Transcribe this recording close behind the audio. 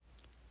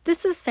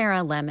This is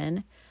Sarah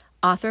Lemon,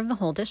 author of the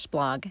Whole Dish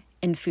blog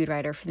and food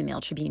writer for the Mail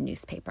Tribune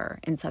newspaper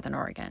in Southern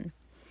Oregon.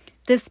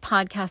 This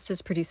podcast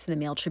is produced in the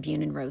Mail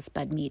Tribune and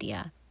Rosebud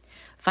Media.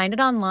 Find it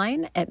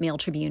online at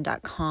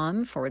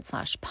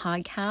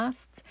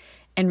mailtribune.com/podcasts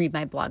and read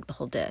my blog, The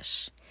Whole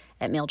Dish,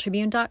 at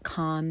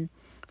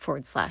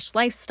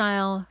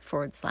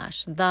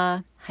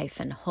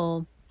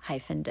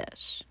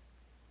mailtribune.com/lifestyle/the-whole-dish.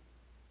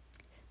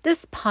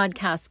 This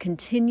podcast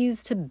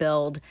continues to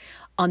build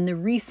on the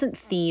recent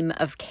theme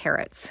of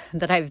carrots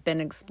that I've been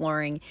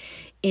exploring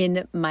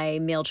in my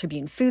Mail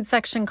Tribune food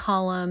section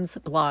columns,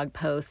 blog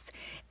posts,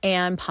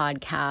 and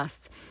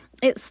podcasts.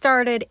 It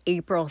started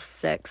April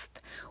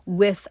 6th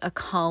with a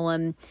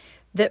column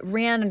that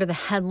ran under the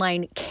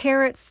headline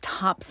Carrots,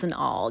 Tops, and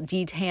All,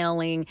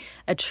 detailing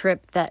a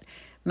trip that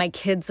my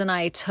kids and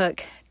I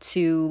took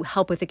to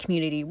help with a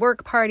community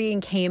work party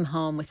and came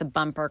home with a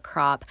bumper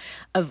crop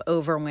of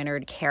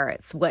overwintered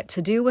carrots. What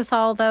to do with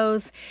all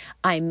those?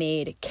 I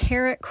made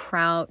carrot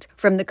kraut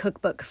from the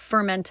cookbook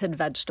Fermented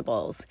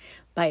Vegetables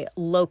by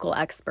local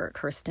expert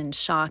Kirsten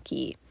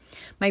Shockey.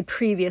 My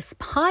previous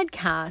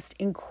podcast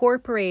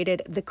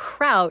incorporated the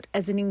kraut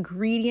as an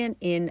ingredient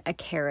in a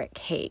carrot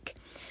cake.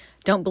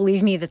 Don't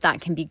believe me that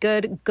can be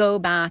good? Go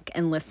back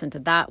and listen to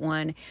that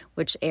one,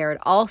 which aired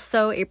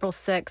also April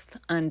 6th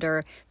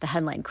under the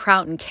headline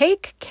Kraut and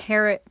Cake.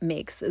 Carrot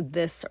makes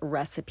this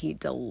recipe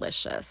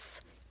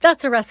delicious.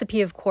 That's a recipe,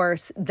 of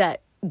course,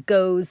 that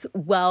goes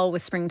well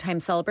with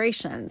springtime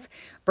celebrations.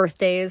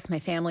 Birthdays, my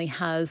family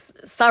has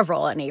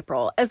several in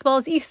April, as well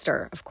as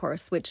Easter, of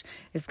course, which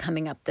is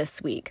coming up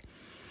this week.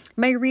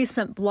 My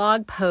recent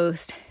blog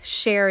post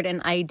shared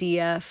an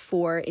idea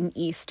for an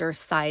Easter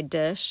side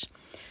dish: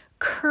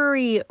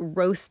 curry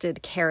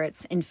roasted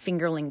carrots and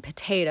fingerling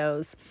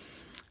potatoes.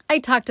 I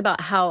talked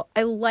about how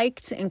I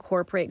like to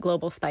incorporate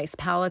global spice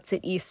palettes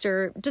at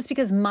Easter just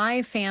because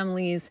my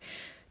family's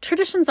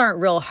traditions aren't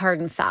real hard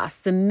and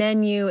fast. The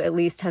menu at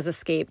least has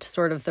escaped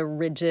sort of the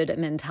rigid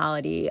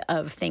mentality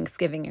of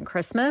Thanksgiving and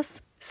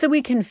Christmas. So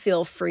we can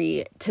feel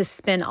free to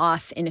spin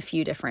off in a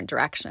few different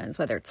directions,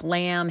 whether it's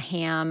lamb,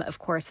 ham. Of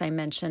course, I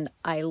mentioned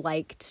I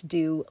like to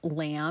do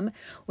lamb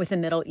with a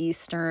Middle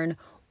Eastern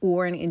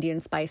or an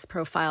Indian spice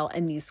profile,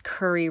 and these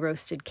curry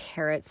roasted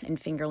carrots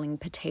and fingerling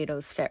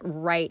potatoes fit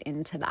right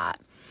into that.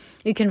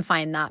 You can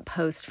find that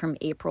post from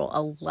April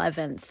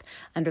 11th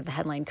under the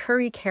headline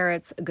Curry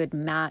Carrots, a good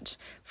match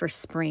for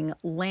spring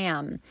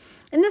lamb.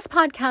 In this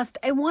podcast,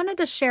 I wanted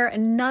to share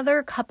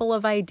another couple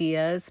of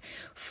ideas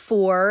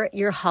for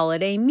your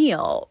holiday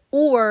meal,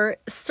 or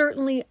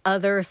certainly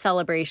other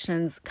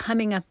celebrations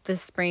coming up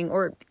this spring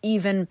or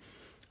even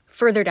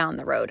further down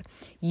the road,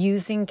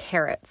 using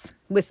carrots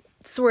with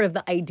sort of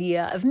the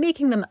idea of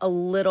making them a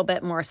little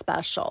bit more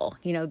special.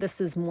 You know,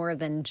 this is more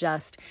than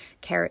just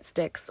carrot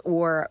sticks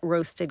or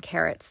roasted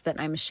carrots that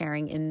I'm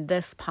sharing in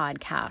this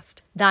podcast.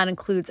 That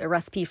includes a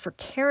recipe for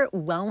carrot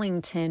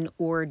Wellington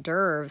hors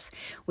d'oeuvres,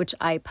 which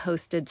I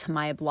posted to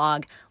my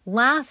blog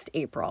last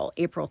April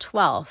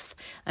 12th,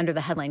 under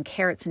the headline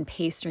Carrots and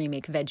Pastry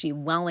Make Veggie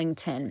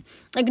Wellington,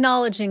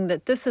 acknowledging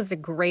that this is a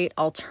great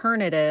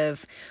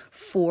alternative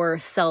for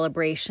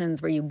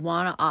celebrations where you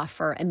want to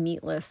offer a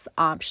meatless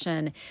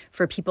option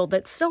for people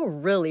that's still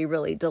really,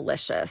 really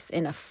delicious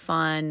in a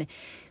fun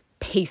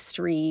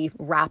pastry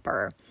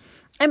wrapper.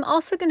 I'm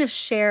also going to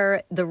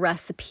share the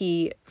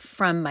recipe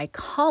from my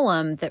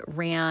column that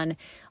ran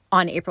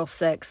on April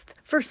 6th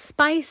for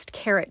spiced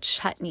carrot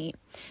chutney.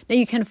 Now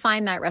you can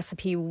find that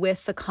recipe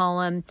with the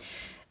column.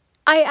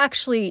 I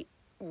actually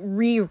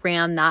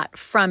reran that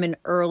from an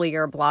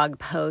earlier blog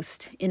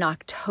post in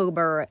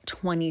October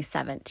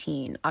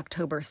 2017,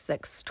 October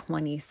 6th,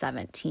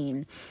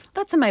 2017.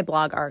 That's in my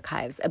blog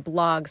archives at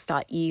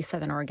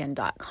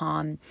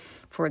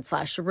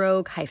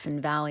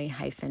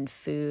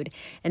blogs.esouthernoregon.com/rogue-valley-food.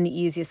 And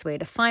the easiest way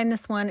to find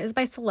this one is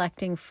by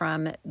selecting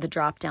from the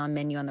drop-down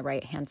menu on the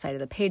right-hand side of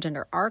the page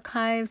under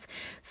archives.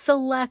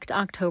 Select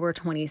October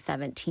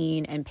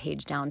 2017 and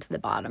page down to the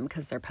bottom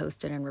because they're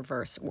posted in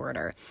reverse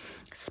order.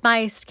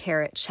 Spiced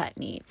carrot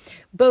chutney.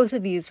 Both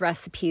of these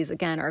recipes,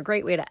 again, are a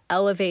great way to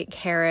elevate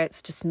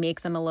carrots, just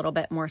make them a little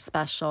bit more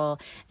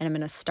special. And I'm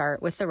going to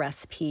start with the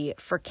recipe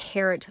for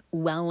carrot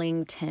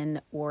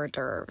Wellington hors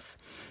d'oeuvres.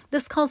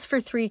 This calls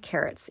for 3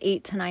 carrots,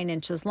 8 to 9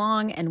 inches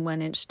long and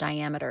 1 inch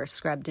diameter,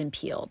 scrubbed and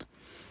peeled.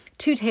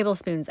 2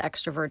 tablespoons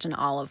extra virgin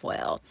olive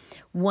oil,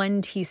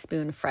 1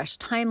 teaspoon fresh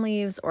thyme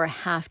leaves or a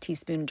half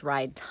teaspoon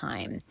dried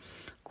thyme,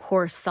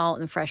 coarse salt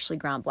and freshly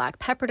ground black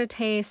pepper to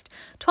taste,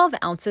 12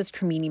 ounces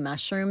cremini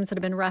mushrooms that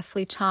have been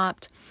roughly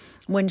chopped,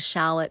 1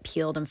 shallot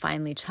peeled and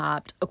finely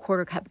chopped, a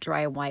 1/4 cup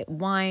dry white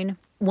wine,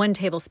 1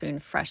 tablespoon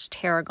fresh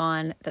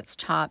tarragon that's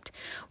chopped,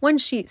 1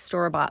 sheet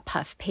store-bought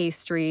puff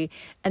pastry,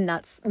 and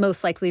that's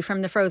most likely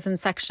from the frozen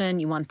section.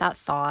 You want that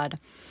thawed,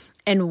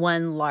 and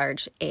 1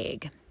 large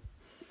egg.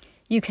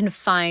 You can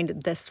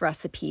find this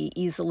recipe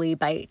easily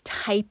by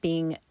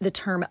typing the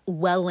term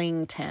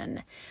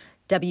Wellington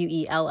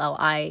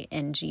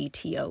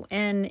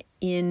Wellington,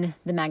 in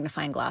the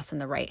magnifying glass on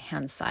the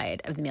right-hand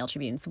side of the Mail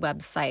Tribune's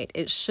website.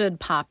 It should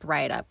pop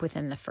right up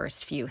within the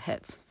first few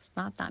hits. It's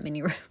not that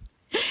many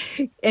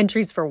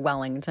entries for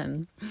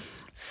Wellington.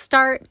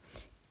 Start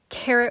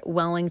carrot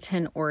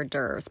Wellington hors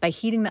d'oeuvres by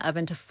heating the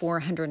oven to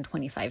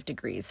 425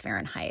 degrees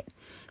Fahrenheit.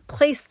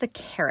 Place the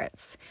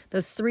carrots,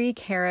 those 3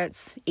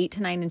 carrots, 8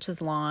 to 9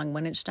 inches long,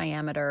 1 inch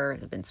diameter,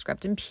 have been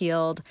scrubbed and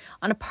peeled,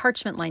 on a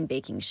parchment-lined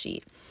baking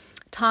sheet.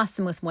 Toss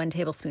them with 1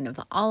 tablespoon of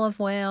the olive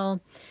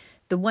oil,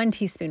 the 1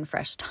 teaspoon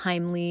fresh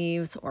thyme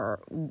leaves or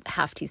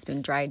half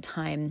teaspoon dried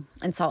thyme,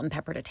 and salt and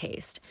pepper to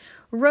taste.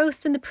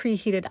 Roast in the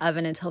preheated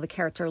oven until the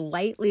carrots are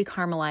lightly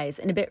caramelized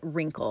and a bit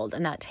wrinkled,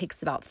 and that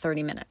takes about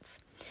 30 minutes.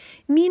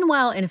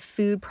 Meanwhile, in a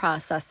food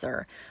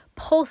processor,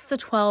 pulse the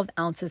 12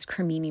 ounces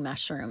cremini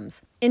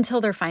mushrooms until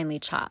they're finely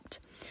chopped.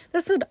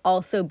 This would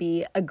also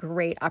be a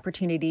great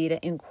opportunity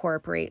to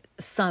incorporate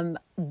some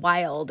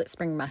wild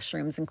spring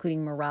mushrooms,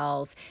 including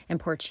morels and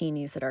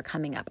porcinis that are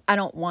coming up. I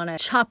don't want to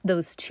chop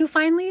those too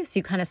finely, so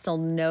you kind of still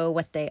know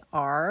what they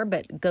are,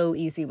 but go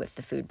easy with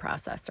the food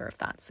processor if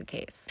that's the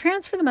case.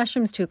 Transfer the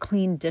mushrooms to a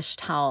clean dish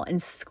towel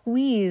and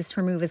squeeze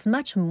to remove as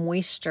much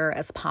moisture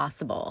as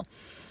possible.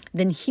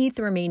 Then heat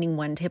the remaining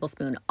 1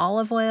 tablespoon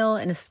olive oil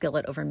in a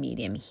skillet over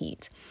medium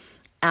heat.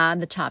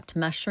 Add the chopped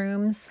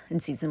mushrooms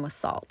and season with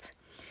salt.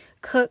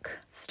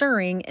 Cook,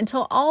 stirring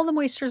until all the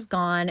moisture is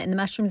gone and the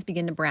mushrooms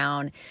begin to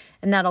brown,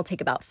 and that'll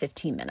take about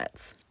 15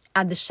 minutes.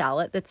 Add the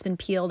shallot that's been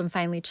peeled and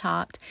finely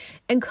chopped,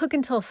 and cook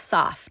until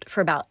soft for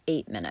about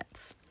 8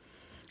 minutes.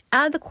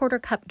 Add the 1/4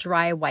 cup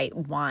dry white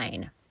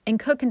wine and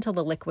cook until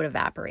the liquid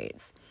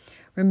evaporates.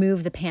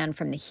 Remove the pan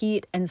from the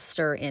heat and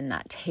stir in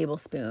that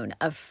tablespoon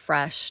of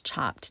fresh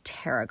chopped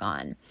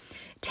tarragon.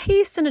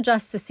 Taste and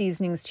adjust the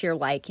seasonings to your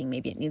liking.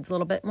 Maybe it needs a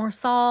little bit more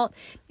salt,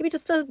 maybe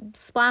just a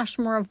splash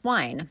more of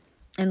wine,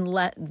 and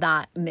let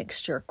that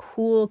mixture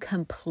cool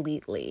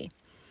completely.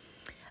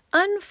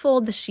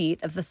 Unfold the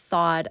sheet of the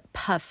thawed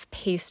puff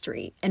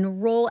pastry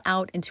and roll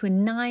out into a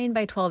 9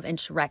 by 12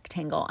 inch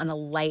rectangle on a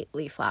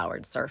lightly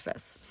floured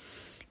surface.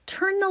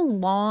 Turn the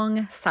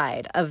long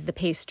side of the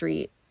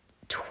pastry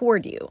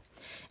toward you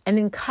and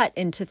then cut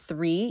into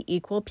 3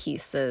 equal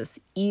pieces,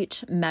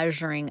 each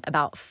measuring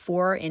about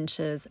 4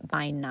 inches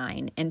by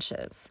 9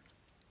 inches.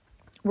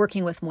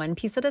 Working with 1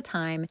 piece at a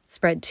time,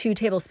 spread 2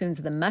 tablespoons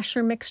of the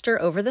mushroom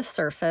mixture over the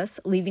surface,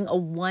 leaving a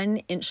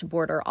 1-inch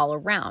border all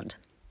around.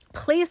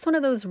 Place one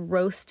of those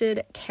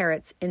roasted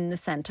carrots in the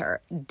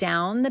center,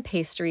 down the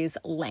pastry's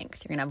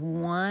length. You're going to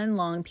have 1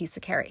 long piece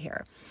of carrot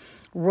here.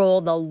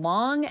 Roll the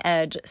long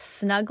edge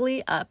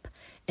snugly up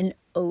and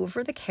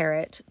over the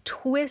carrot,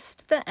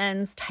 twist the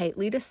ends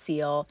tightly to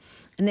seal,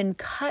 and then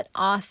cut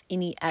off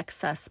any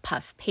excess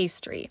puff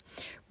pastry.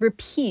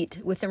 Repeat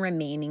with the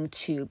remaining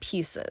 2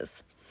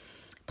 pieces.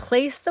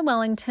 Place the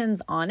Wellingtons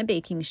on a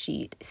baking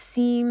sheet,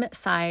 seam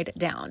side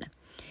down.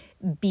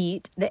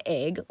 Beat the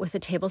egg with a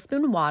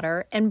tablespoon of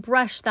water and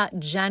brush that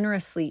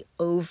generously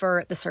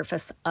over the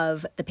surface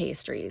of the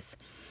pastries.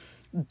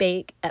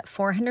 Bake at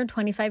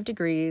 425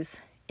 degrees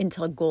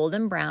until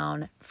golden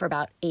brown for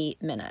about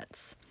 8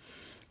 minutes.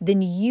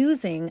 Then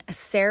using a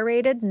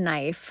serrated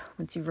knife,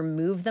 once you've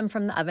removed them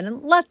from the oven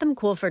and let them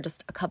cool for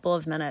just a couple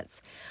of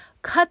minutes,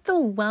 cut the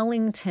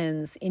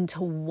Wellingtons into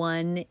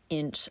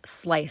 1-inch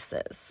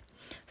slices.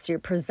 So you're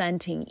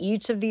presenting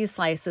each of these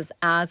slices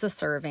as a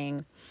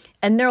serving,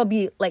 and there'll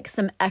be like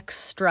some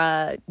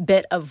extra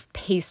bit of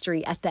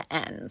pastry at the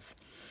ends.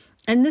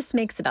 And this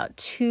makes about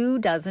 2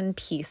 dozen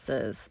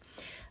pieces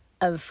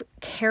of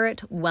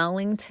carrot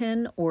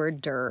Wellington hors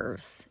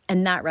d'oeuvres.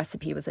 And that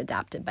recipe was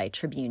adapted by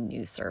Tribune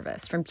News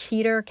Service from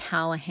Peter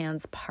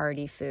Callahan's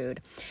Party Food,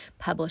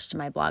 published in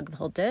my blog, The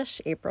Whole Dish,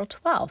 April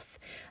 12th,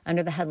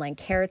 under the headline,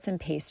 Carrots and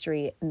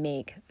Pastry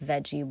Make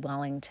Veggie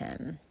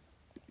Wellington.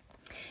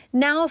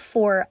 Now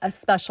for a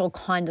special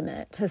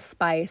condiment to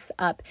spice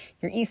up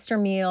your Easter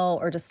meal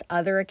or just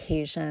other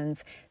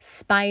occasions,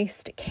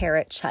 spiced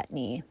carrot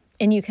chutney.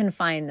 And you can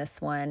find this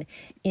one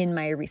in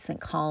my recent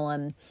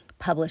column,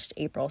 published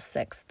April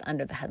 6th,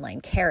 under the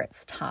headline,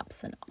 Carrots,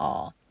 Tops, and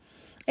All.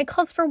 It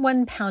calls for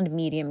 1 pound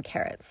medium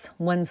carrots,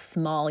 1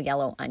 small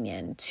yellow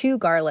onion, 2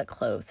 garlic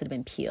cloves that have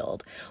been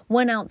peeled,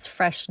 1 ounce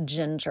fresh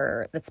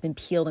ginger that's been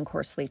peeled and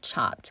coarsely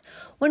chopped,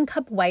 1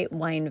 cup white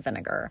wine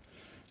vinegar,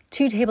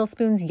 2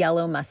 tablespoons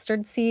yellow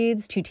mustard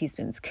seeds, 2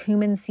 teaspoons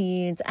cumin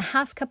seeds, a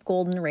half cup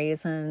golden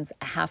raisins,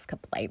 a half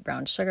cup light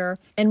brown sugar,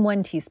 and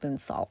 1 teaspoon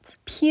salt.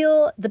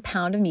 Peel the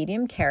pound of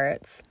medium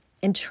carrots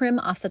and trim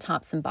off the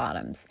tops and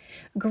bottoms.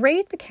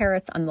 Grate the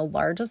carrots on the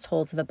largest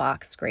holes of a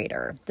box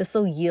grater. This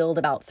will yield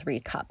about 3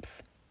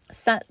 cups.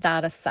 Set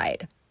that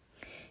aside.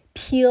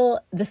 Peel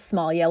the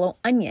small yellow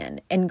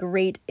onion and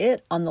grate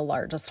it on the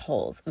largest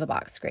holes of a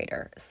box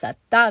grater. Set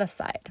that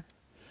aside.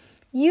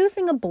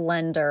 Using a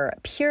blender,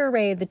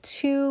 puree the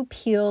 2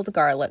 peeled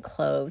garlic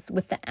cloves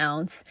with the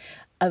ounce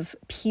of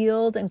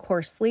peeled and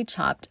coarsely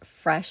chopped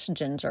fresh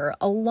ginger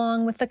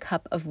along with a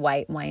cup of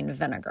white wine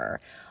vinegar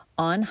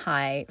on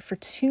high for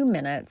 2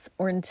 minutes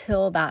or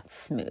until that's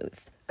smooth.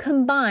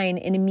 combine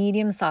in a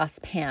medium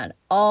saucepan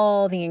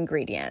all the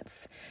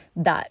ingredients,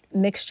 that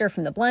mixture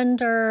from the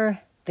blender,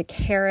 the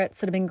carrots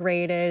that have been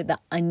grated, the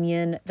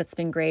onion that's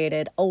been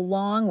grated,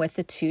 along with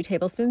the 2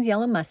 tablespoons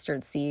yellow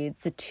mustard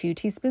seeds, the 2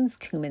 teaspoons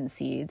cumin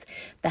seeds,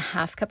 the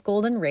 1/2 cup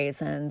golden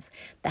raisins,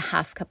 the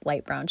 1/2 cup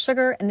light brown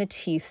sugar, and the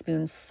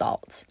teaspoon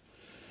salt.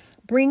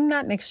 Bring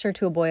that mixture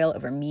to a boil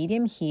over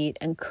medium heat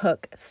and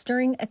cook,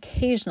 stirring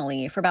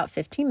occasionally for about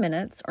 15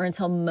 minutes or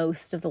until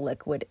most of the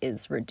liquid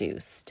is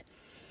reduced.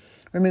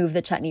 Remove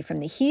the chutney from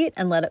the heat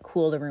and let it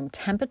cool to room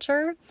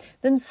temperature.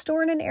 Then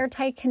store in an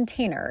airtight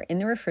container in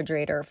the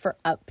refrigerator for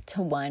up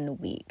to 1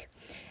 week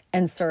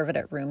and serve it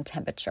at room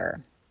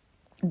temperature.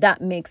 That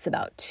makes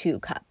about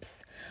 2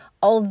 cups.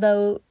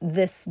 Although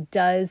this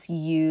does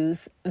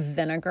use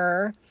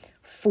vinegar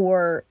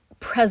for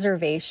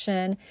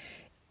preservation,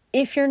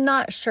 if you're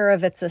not sure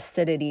of its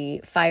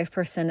acidity,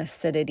 5%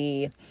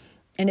 acidity,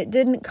 and it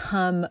didn't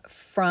come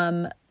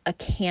from a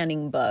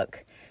canning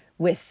book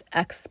with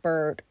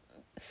expert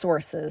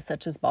sources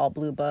such as Ball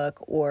Blue Book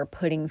or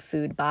Putting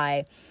Food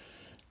By,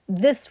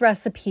 this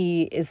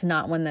recipe is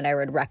not one that I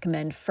would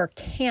recommend for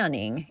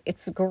canning.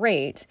 It's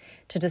great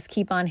to just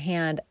keep on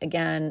hand,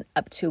 again,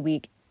 up to a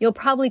week. You'll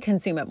probably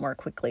consume it more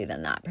quickly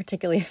than that,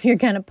 particularly if you're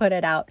going to put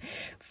it out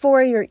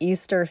for your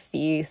Easter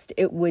feast.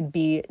 It would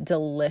be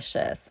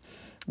delicious,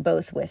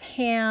 both with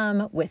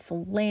ham, with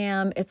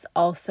lamb. It's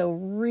also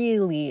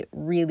really,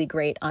 really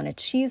great on a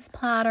cheese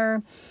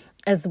platter,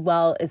 as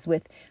well as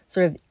with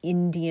sort of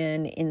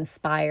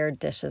Indian-inspired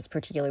dishes,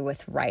 particularly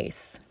with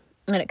rice.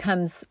 And it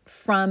comes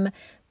from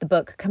the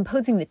book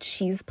Composing the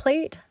Cheese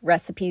Plate,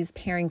 Recipes,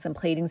 Pairings, and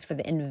Platings for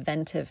the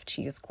Inventive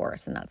Cheese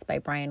Course. And that's by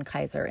Brian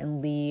Kaiser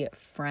and Lee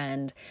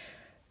Friend,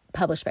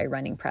 published by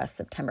Running Press,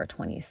 September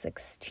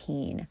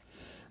 2016.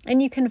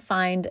 And you can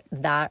find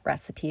that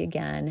recipe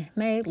again,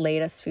 my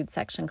latest food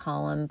section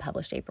column,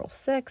 published April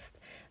 6th,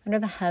 under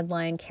the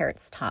headline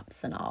Carrots,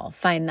 Tops, and All.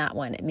 Find that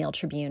one at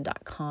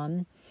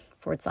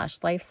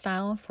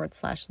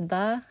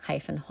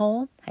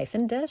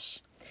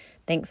mealtribune.com/lifestyle/the-whole-dish.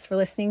 Thanks for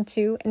listening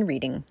to and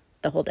reading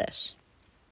The Whole Dish.